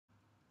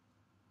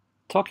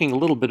Talking a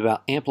little bit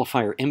about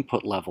amplifier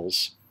input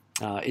levels,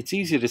 it's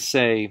easy to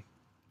say,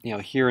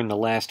 here in the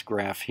last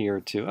graph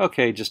here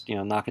okay, just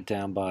knock it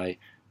down by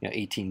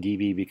 18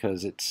 dB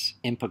because its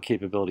input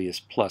capability is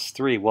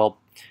 +3. Well,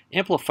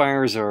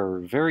 amplifiers are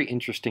very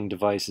interesting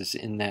devices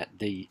in that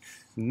they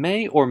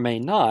may or may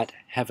not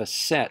have a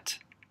set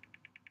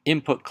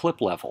input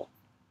clip level.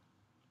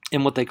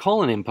 And what they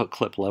call an input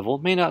clip level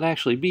may not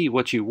actually be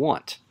what you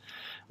want.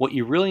 What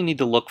you really need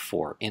to look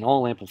for in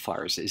all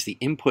amplifiers is the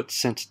input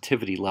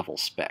sensitivity level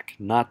spec,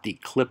 not the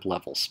clip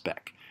level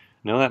spec.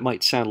 Now that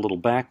might sound a little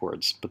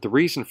backwards, but the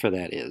reason for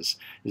that is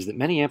that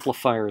many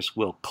amplifiers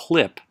will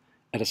clip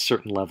at a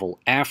certain level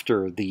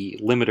after the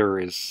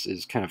limiter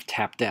is kind of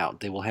tapped out.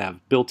 They will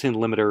have built-in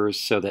limiters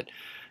so that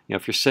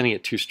if you're sending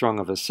it too strong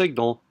of a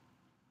signal,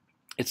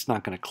 it's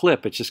not going to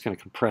clip, it's just going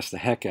to compress the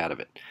heck out of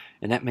it.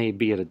 And that may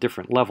be at a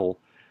different level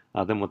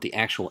than what the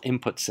actual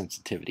input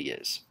sensitivity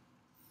is.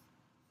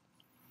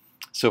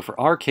 So for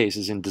our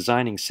cases in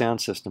designing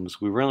sound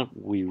systems, we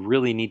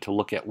really need to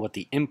look at what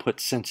the input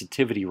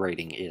sensitivity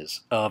rating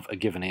is of a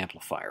given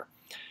amplifier.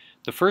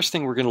 The first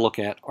thing we're going to look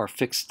at are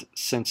fixed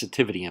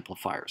sensitivity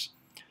amplifiers.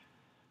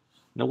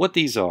 Now what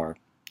these are,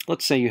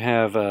 let's say you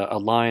have a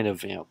line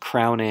of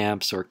crown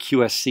amps or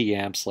QSC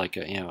amps like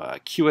a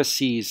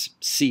QSC's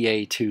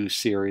CA2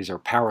 series or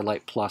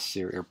Powerlight Plus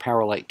series or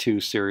Powerlight 2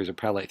 series or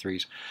Powerlight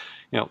 3s,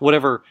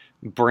 whatever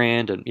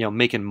brand and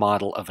make and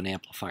model of an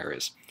amplifier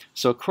is.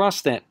 So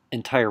across that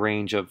entire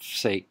range of,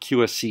 say,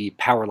 QSC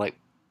Powerlight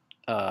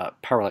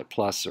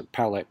Plus or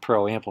Powerlight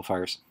Pro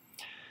amplifiers,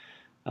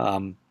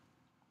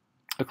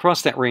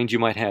 across that range you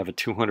might have a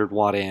 200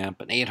 watt amp,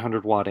 an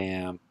 800 watt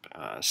amp,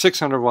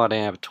 600 watt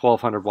amp,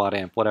 1200 watt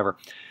amp, whatever.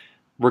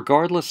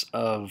 Regardless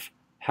of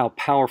how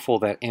powerful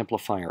that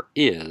amplifier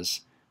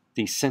is,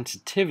 the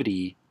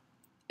sensitivity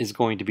is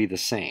going to be the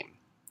same.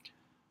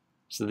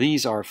 So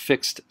these are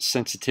fixed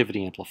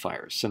sensitivity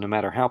amplifiers. So no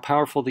matter how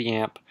powerful the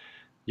amp,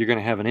 you're going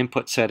to have an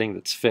input setting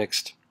that's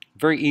fixed,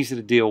 very easy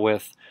to deal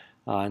with,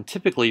 and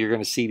typically you're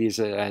going to see these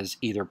as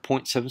either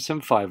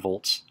 0.775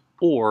 volts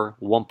or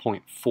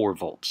 1.4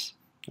 volts.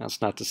 Now,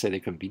 that's not to say they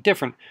couldn't be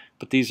different,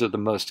 but these are the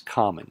most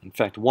common. In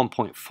fact,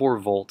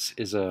 1.4 volts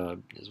is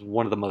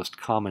one of the most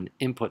common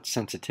input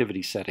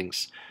sensitivity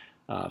settings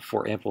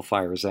for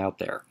amplifiers out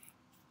there.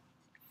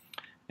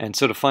 And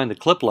so to find the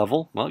clip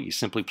level, well, you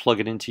simply plug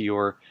it into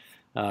your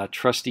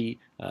trusty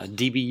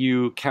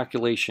dBu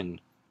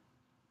calculation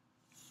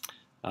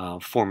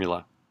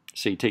formula.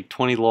 So you take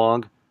 20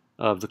 log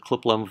of the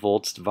clip level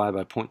volts divided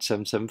by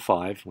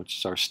 0.775, which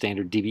is our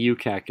standard dBu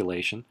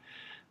calculation,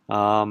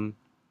 and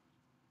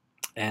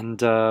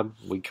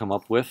we come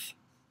up with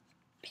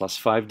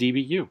 +5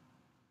 dBu.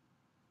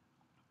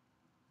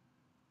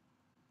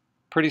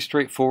 Pretty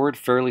straightforward,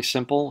 fairly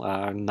simple,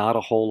 not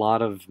a whole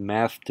lot of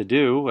math to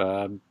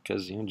do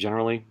because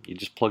generally you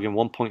just plug in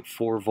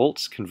 1.4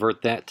 volts,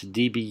 convert that to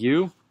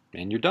dBu,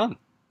 and you're done.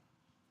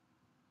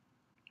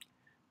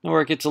 Now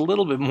where it gets a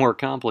little bit more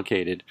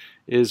complicated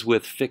is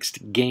with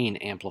fixed gain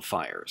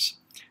amplifiers.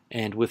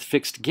 And with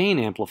fixed gain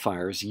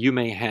amplifiers, you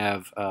may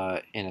have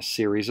in a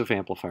series of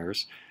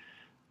amplifiers,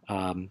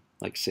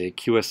 like say a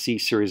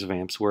QSC series of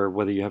amps, where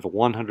whether you have a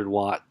 100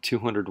 watt,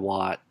 200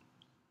 watt,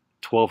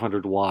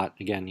 1200 watt,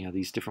 again,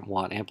 these different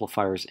watt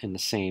amplifiers in the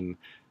same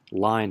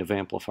line of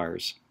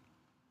amplifiers.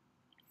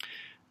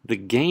 The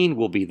gain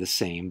will be the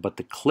same, but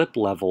the clip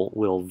level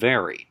will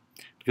vary.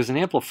 Because in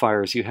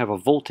amplifiers, you have a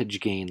voltage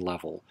gain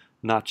level,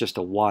 not just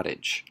a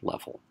wattage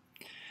level.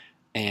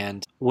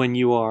 And when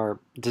you are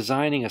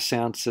designing a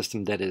sound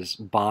system that is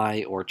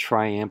bi- or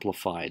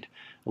tri-amplified,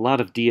 a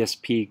lot of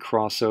DSP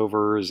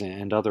crossovers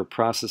and other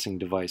processing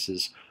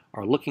devices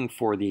are looking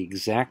for the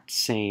exact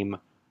same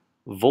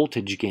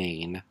voltage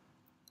gain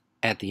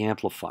at the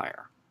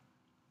amplifier.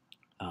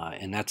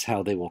 And that's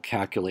how they will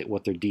calculate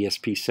what their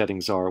DSP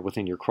settings are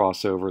within your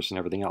crossovers and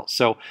everything else.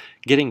 So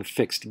getting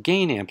fixed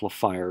gain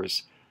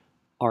amplifiers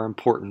are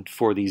important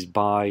for these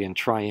bi- and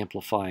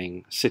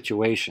tri-amplifying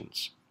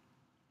situations.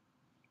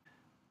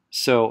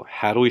 So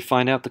how do we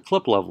find out the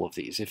clip level of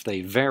these if they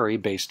vary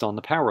based on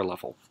the power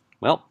level?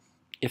 Well,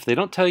 if they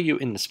don't tell you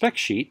in the spec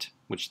sheet,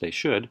 which they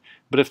should,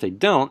 but if they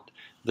don't,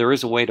 there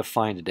is a way to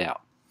find it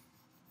out.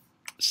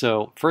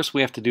 So first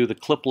we have to do the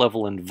clip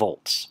level in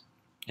volts,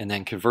 and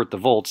then convert the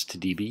volts to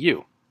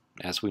dBu,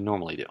 as we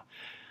normally do.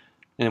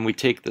 And we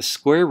take the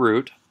square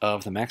root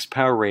of the max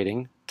power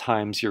rating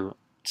times your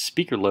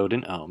speaker load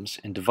in ohms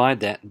and divide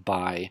that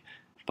by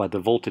the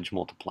voltage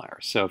multiplier.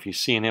 So if you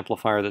see an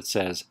amplifier that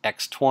says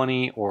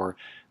X20 or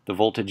the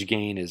voltage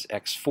gain is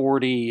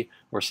X40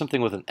 or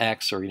something with an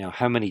X, or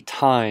how many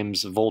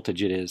times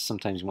voltage it is,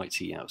 sometimes you might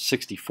see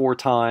 64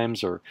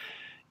 times, or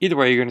either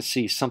way you're going to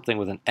see something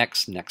with an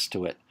X next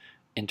to it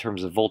in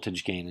terms of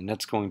voltage gain, and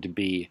that's going to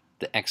be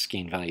the X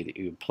gain value that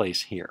you would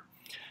place here.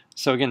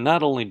 So again,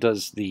 not only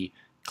does the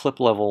clip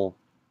level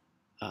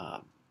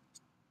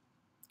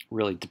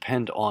really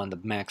depend on the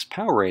max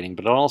power rating,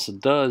 but it also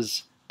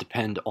does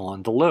depend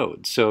on the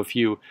load. So if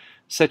you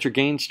set your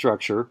gain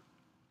structure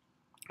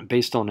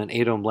based on an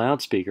 8 ohm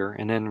loudspeaker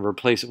and then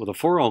replace it with a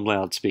 4 ohm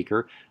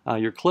loudspeaker,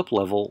 your clip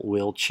level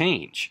will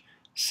change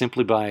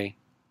simply by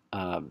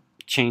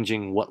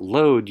changing what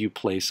load you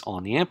place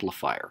on the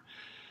amplifier.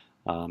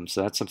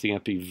 So that's something you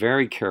have to be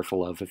very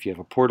careful of if you have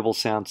a portable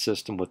sound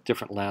system with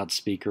different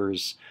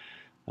loudspeakers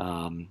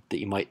that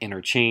you might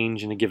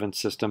interchange in a given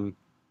system.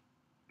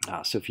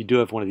 So if you do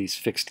have one of these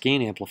fixed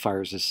gain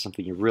amplifiers, this is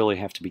something you really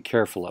have to be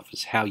careful of,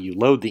 is how you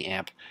load the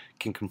amp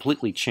can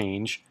completely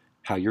change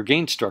how your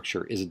gain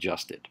structure is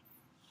adjusted.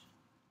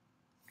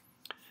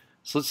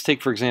 So let's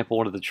take, for example,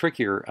 one of the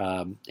trickier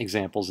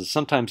examples is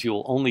sometimes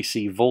you'll only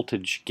see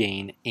voltage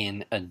gain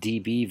in a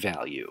dB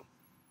value.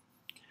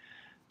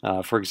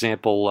 For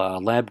example,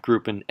 lab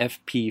group an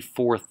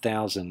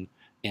FP4000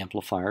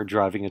 amplifier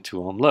driving a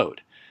 2 ohm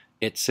load.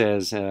 It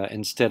says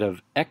instead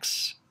of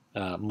X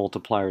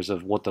multipliers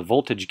of what the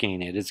voltage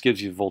gain is, it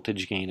gives you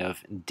voltage gain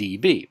of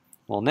dB.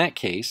 Well, in that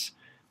case,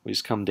 we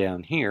just come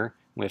down here,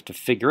 we have to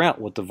figure out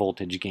what the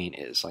voltage gain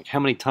is. Like, how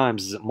many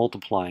times is it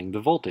multiplying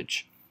the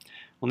voltage?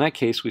 Well, in that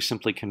case, we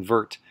simply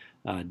convert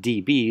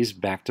dBs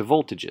back to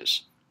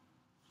voltages.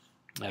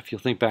 If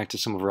you'll think back to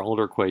some of our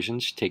older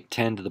equations, you take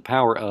 10 to the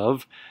power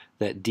of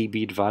that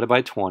dB divided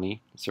by 20.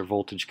 It's our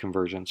voltage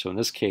conversion. So in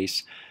this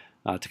case,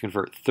 to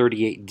convert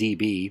 38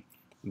 dB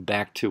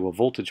back to a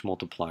voltage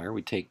multiplier,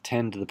 we take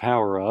 10 to the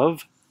power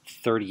of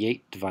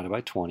 38 divided by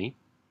 20.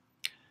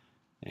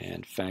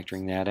 And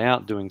factoring that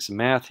out, doing some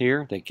math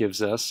here, that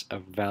gives us a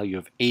value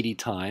of 80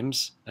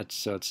 times.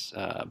 So it's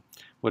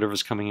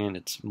whatever's coming in,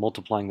 it's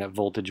multiplying that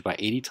voltage by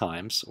 80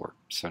 times, or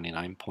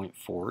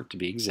 79.4 to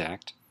be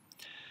exact.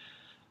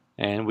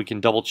 And we can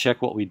double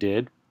check what we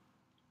did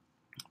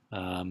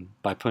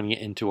by putting it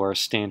into our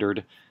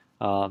standard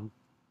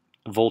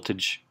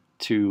voltage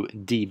to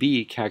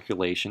dB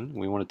calculation.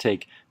 We want to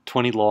take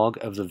 20 log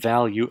of the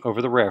value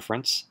over the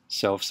reference.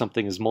 So if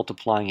something is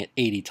multiplying it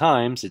 80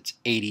 times, it's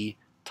 80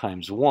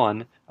 times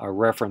 1. Our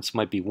reference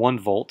might be 1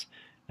 volt,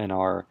 and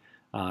our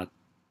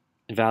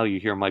value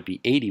here might be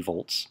 80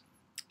 volts.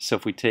 So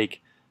if we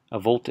take a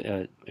volt,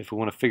 if we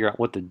want to figure out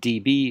what the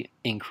dB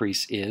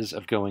increase is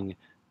of going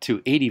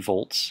to 80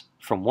 volts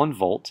from 1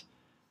 volt,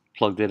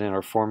 plug that in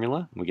our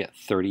formula, and we get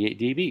 38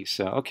 dB.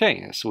 So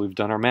okay, so we've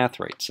done our math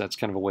right. So that's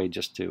kind of a way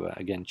just to,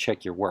 again,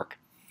 check your work.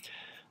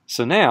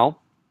 So now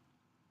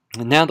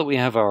that we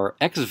have our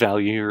X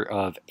value here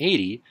of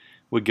 80,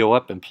 we go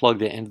up and plug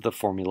that into the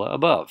formula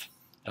above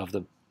of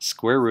the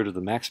square root of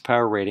the max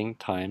power rating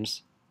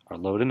times our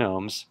load in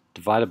ohms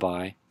divided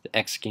by the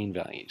X gain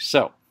value.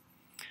 So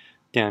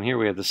down here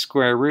we have the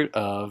square root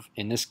of,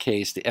 in this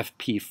case, the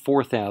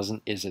FP4000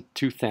 is a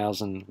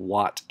 2000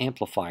 watt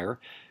amplifier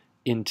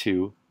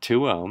into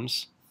 2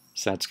 ohms.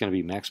 So that's going to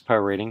be max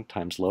power rating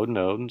times load in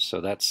ohms.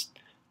 So that's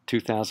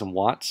 2000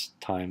 watts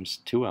times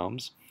 2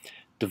 ohms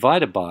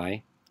divided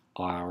by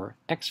our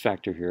X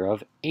factor here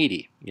of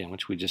 80, again,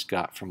 which we just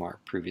got from our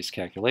previous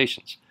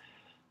calculations.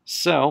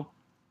 So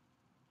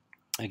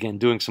again,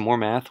 doing some more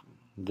math,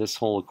 this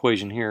whole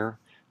equation here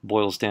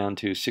boils down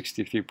to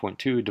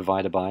 63.2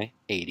 divided by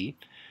 80,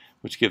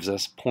 which gives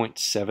us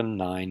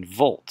 0.79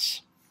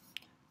 volts.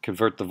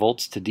 Convert the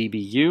volts to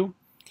dBu,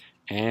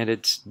 and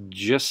it's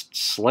just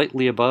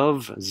slightly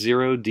above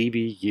 0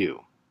 dBu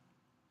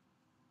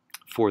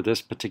for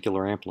this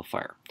particular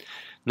amplifier.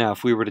 Now,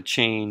 if we were to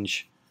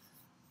change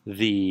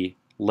the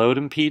load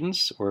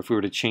impedance, or if we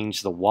were to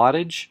change the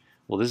wattage,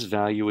 well, this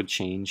value would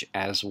change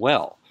as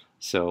well.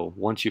 So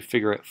once you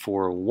figure it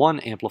for one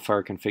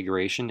amplifier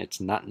configuration,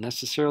 it's not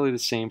necessarily the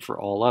same for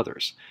all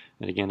others.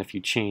 And again, if you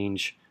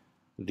change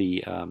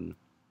the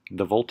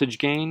voltage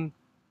gain,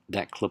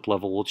 that clip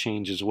level will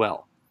change as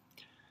well.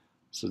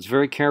 So it's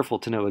very careful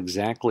to know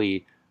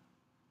exactly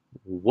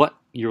what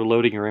you're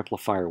loading your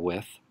amplifier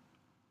with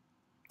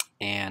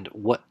and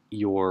what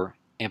your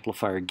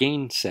amplifier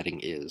gain setting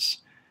is.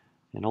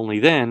 And only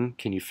then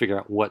can you figure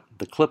out what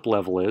the clip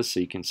level is so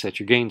you can set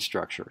your gain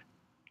structure.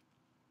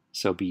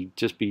 So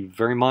just be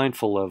very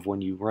mindful of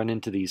when you run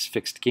into these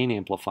fixed gain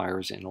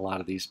amplifiers in a lot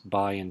of these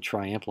buy and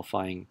try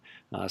amplifying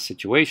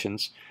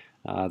situations,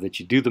 that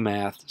you do the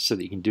math so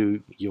that you can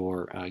do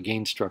your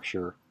gain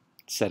structure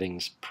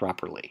settings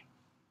properly.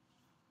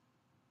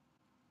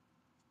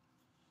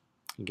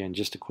 Again,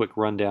 just a quick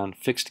rundown.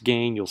 Fixed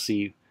gain, you'll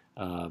see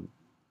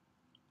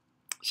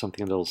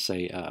something that'll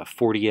say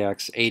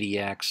 40x,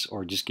 80x,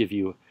 or just give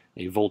you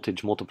a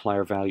voltage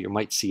multiplier value. You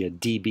might see a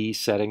dB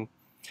setting.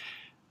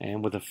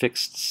 And with a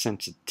fixed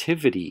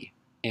sensitivity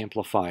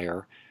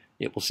amplifier,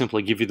 it will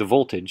simply give you the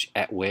voltage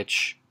at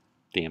which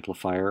the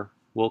amplifier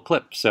will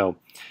clip. So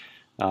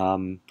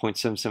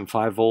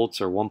 0.775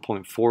 volts or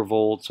 1.4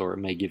 volts, or it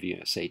may give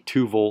you, say,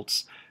 2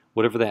 volts.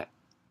 Whatever that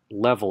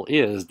level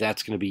is,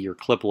 that's going to be your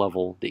clip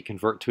level that you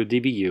convert to a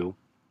dBu,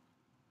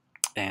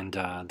 and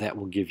that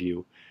will give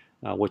you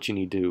what you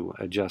need to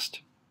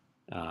adjust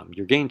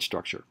your gain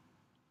structure.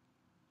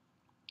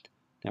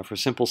 Now, for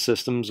simple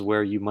systems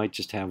where you might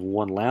just have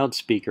one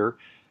loudspeaker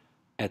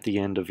at the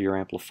end of your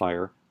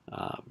amplifier,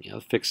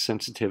 fixed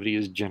sensitivity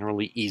is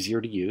generally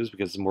easier to use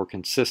because it's more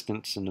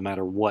consistent, so no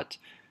matter what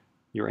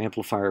your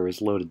amplifier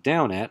is loaded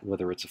down at,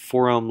 whether it's a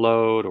 4 ohm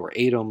load or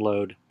 8 ohm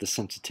load, the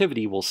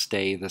sensitivity will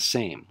stay the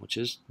same, which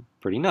is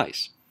pretty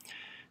nice.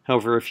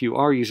 However, if you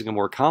are using a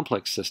more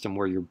complex system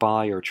where you're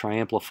bi or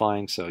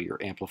tri-amplifying, so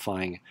you're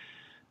amplifying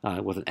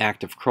with an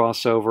active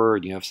crossover,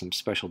 and you have some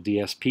special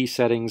DSP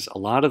settings, a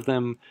lot of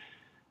them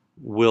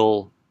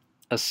will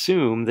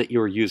assume that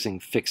you're using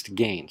fixed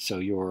gain. So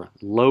your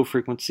low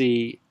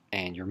frequency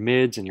and your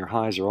mids and your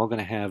highs are all going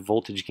to have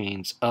voltage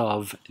gains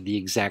of the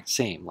exact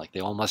same. Like they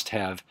all must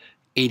have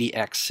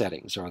 80x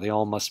settings, or they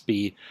all must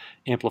be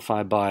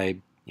amplified by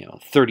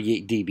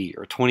 38 dB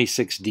or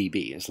 26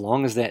 dB. As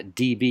long as that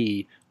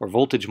dB or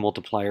voltage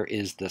multiplier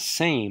is the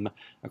same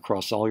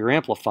across all your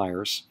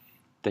amplifiers,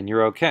 then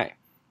you're okay.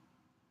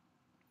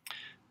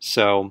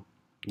 So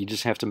you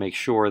just have to make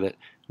sure that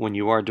when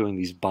you are doing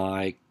these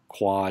bi,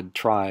 quad,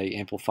 tri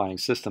amplifying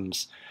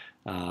systems,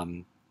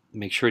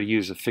 make sure to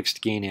use a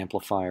fixed gain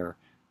amplifier,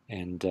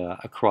 and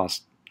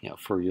across,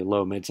 for your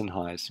low, mids, and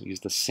highs,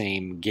 use the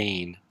same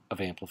gain of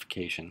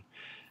amplification,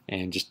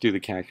 and just do the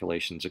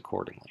calculations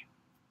accordingly.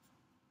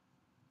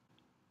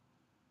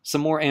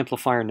 Some more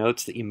amplifier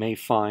notes that you may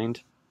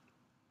find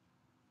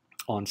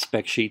on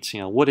spec sheets.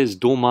 What is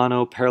dual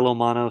mono, parallel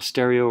mono,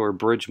 stereo, or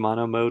bridge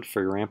mono mode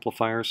for your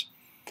amplifiers?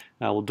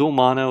 Well, dual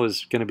mono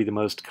is going to be the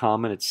most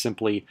common. It's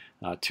simply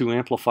two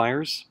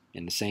amplifiers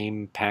in the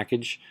same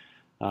package.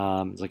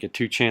 It's like a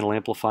two-channel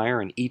amplifier,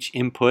 and each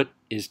input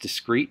is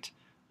discrete,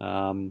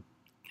 and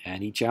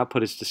each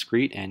output is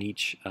discrete, and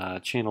each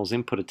channel's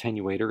input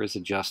attenuator is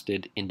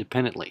adjusted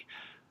independently.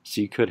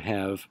 So you could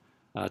have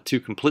two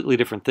completely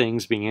different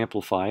things being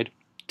amplified,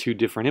 two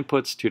different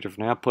inputs, two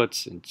different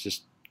outputs, and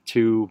just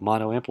two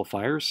mono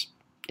amplifiers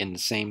in the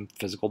same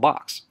physical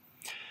box.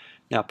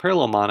 Now,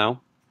 parallel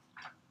mono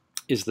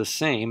is the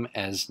same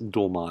as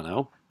dual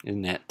mono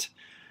in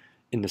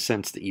the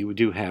sense that you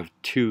do have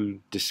two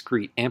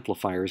discrete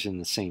amplifiers in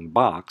the same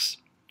box,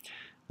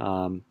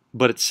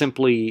 but it's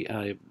simply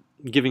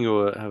giving you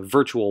a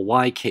virtual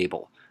Y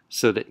cable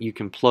so that you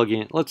can plug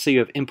in. Let's say you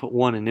have input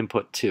 1 and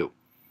input 2,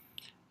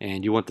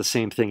 and you want the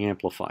same thing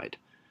amplified.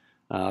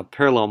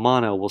 Parallel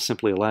mono will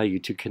simply allow you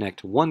to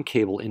connect one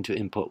cable into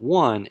input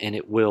 1, and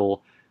it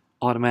will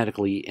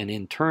automatically and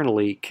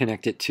internally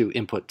connect it to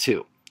input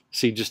 2.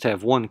 So you just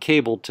have one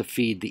cable to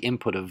feed the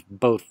input of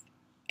both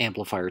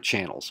amplifier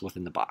channels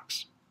within the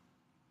box.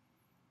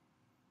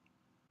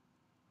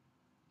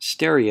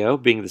 Stereo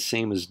being the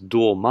same as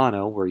dual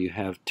mono, where you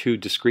have two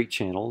discrete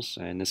channels,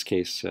 in this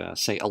case,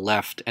 say a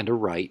left and a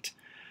right,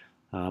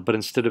 but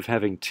instead of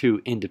having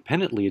two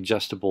independently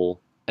adjustable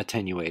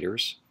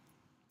attenuators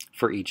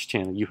for each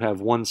channel, you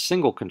have one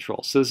single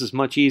control. So this is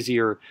much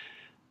easier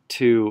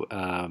to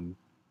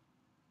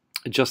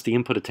adjust the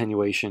input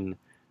attenuation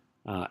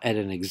at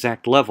an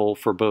exact level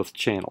for both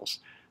channels.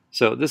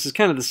 So this is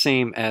kind of the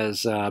same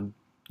as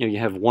you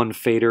have one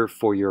fader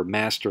for your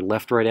master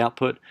left-right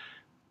output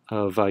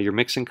of your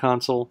mixing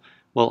console.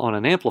 Well, on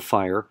an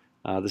amplifier,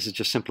 this is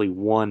just simply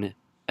one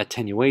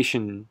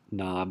attenuation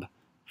knob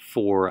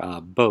for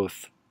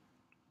both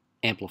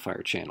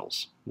amplifier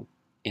channels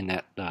in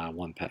that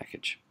one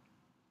package.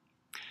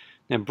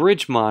 Now,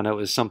 bridge mono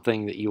is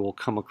something that you will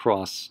come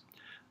across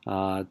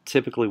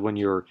typically when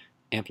you're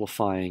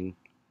amplifying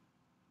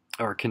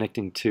or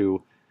connecting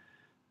to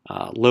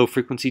low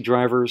frequency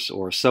drivers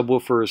or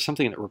subwoofers,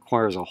 something that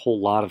requires a whole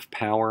lot of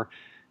power.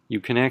 You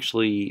can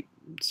actually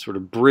sort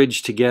of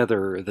bridge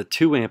together the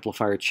two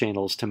amplifier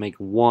channels to make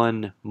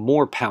one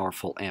more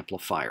powerful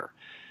amplifier.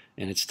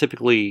 And it's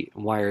typically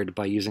wired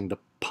by using the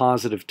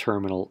positive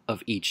terminal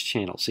of each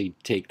channel. So you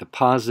take the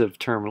positive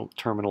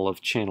terminal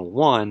of channel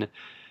 1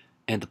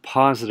 and the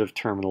positive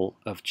terminal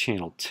of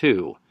channel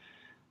 2.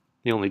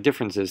 The only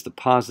difference is the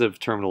positive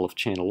terminal of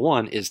channel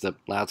 1 is the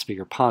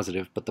loudspeaker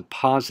positive, but the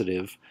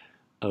positive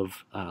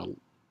of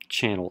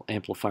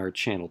amplifier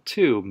channel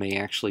 2 may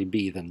actually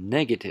be the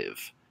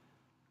negative.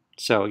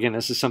 So again,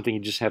 this is something you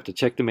just have to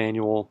check the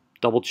manual,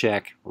 double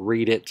check,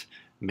 read it,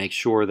 make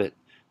sure that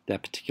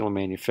that particular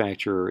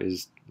manufacturer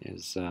is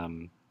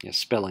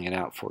spelling it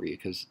out for you,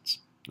 because it's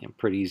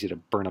pretty easy to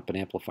burn up an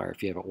amplifier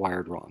if you have it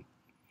wired wrong.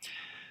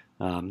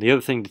 The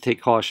other thing to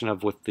take caution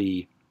of with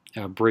the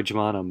bridge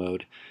mono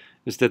mode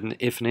is that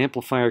if an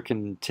amplifier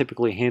can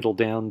typically handle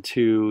down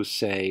to,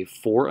 say,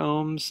 4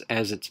 ohms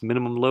as its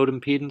minimum load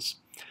impedance,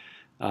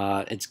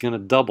 it's going to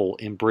double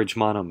in bridge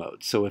mono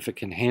mode. So if it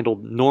can handle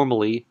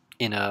normally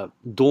in a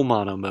dual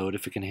mono mode,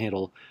 if it can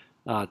handle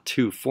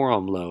two 4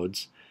 ohm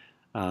loads,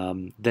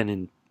 then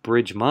in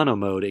bridge mono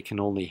mode it can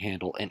only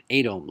handle an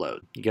 8 ohm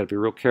load. You got to be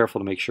real careful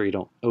to make sure you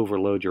don't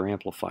overload your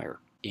amplifier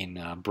in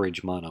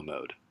bridge mono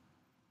mode.